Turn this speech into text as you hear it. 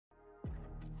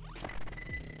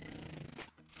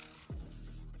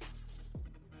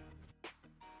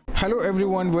Hello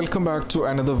everyone, welcome back to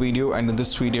another video, and in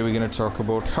this video we're going to talk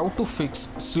about how to fix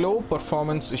slow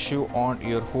performance issue on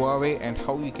your Huawei and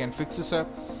how you can fix this up.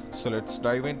 So let's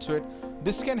dive into it.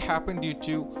 This can happen due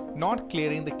to not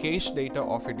clearing the cache data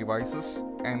of your devices,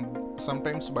 and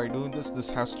sometimes by doing this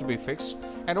has to be fixed.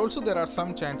 And also there are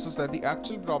some chances that the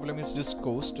actual problem is just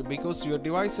caused because your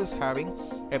device is having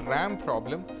a RAM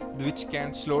problem which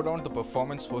can slow down the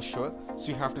performance for sure, so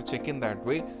you have to check in that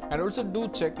way. And also do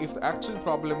check if the actual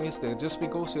problem is there just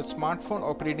because your smartphone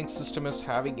operating system is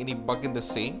having any bug in the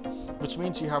same, which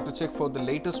means you have to check for the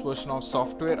latest version of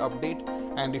software update.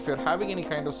 And if you're having any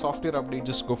kind of software update,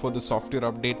 just go for the software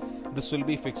update. This will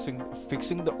be fixing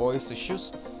the OS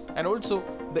issues. And also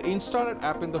the installed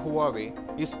app in the Huawei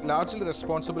is largely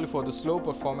responsible for the slow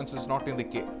performance is not in the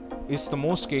case is the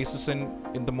most cases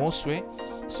in the most way.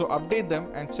 So update them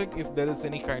and check if there is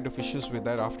any kind of issues with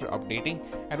that after updating.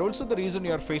 And also the reason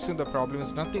you are facing the problem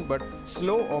is nothing but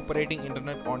slow operating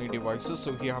internet on your devices,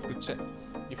 so you have to check.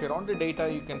 If you're on the data,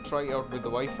 you can try out with the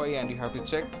Wi-Fi, and you have to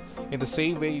check in the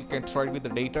same way you can try with the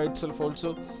data itself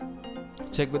also.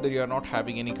 Check whether you are not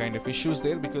having any kind of issues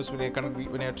there, because when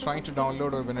you're trying to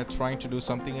download or when you're trying to do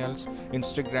something else,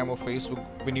 Instagram or Facebook,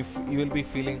 when you will be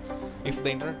feeling, if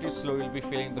the internet is slow, you'll be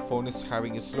feeling the phone is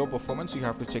having a slow performance. You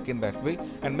have to check in that way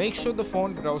and make sure the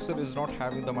phone browser is not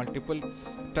having the multiple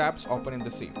tabs open in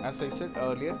the same. As I said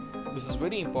earlier, this is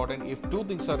very important. If two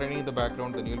things are running in the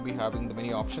background, then you'll be having the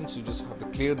many options. You just have to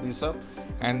clear these up,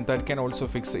 and that can also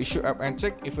fix the issue. And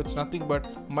check if it's nothing but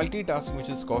multitasking which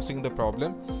is causing the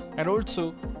problem. And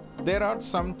also there are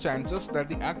some chances that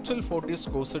the actual fault is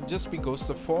caused just because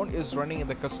the phone is running in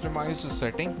the customized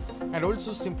setting. And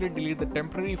also simply delete the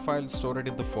temporary file stored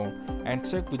in the phone and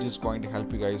check, which is going to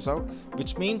help you guys out,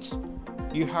 which means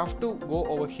you have to go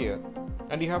over here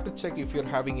and you have to check if you're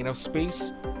having enough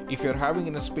space. If you're having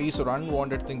enough space or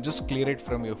unwanted thing, just clear it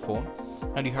from your phone,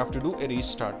 and you have to do a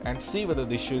restart and see whether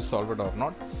the issue is solved or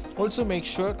not. Also make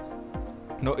sure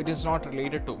no, it is not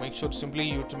related to, make sure simply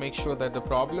you to make sure that the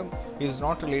problem is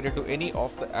not related to any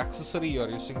of the accessory you are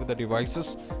using with the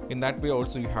devices. In that way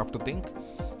also you have to think.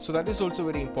 So that is also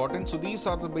very important. So these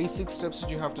are the basic steps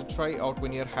that you have to try out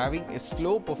when you're having a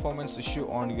slow performance issue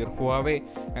on your Huawei,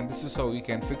 and this is how you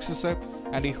can fix this up.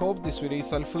 And I hope this video is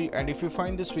helpful, and if you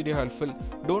find this video helpful,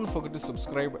 don't forget to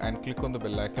subscribe and click on the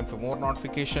bell icon for more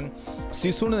notification. See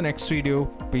you soon in the next video.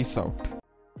 Peace out.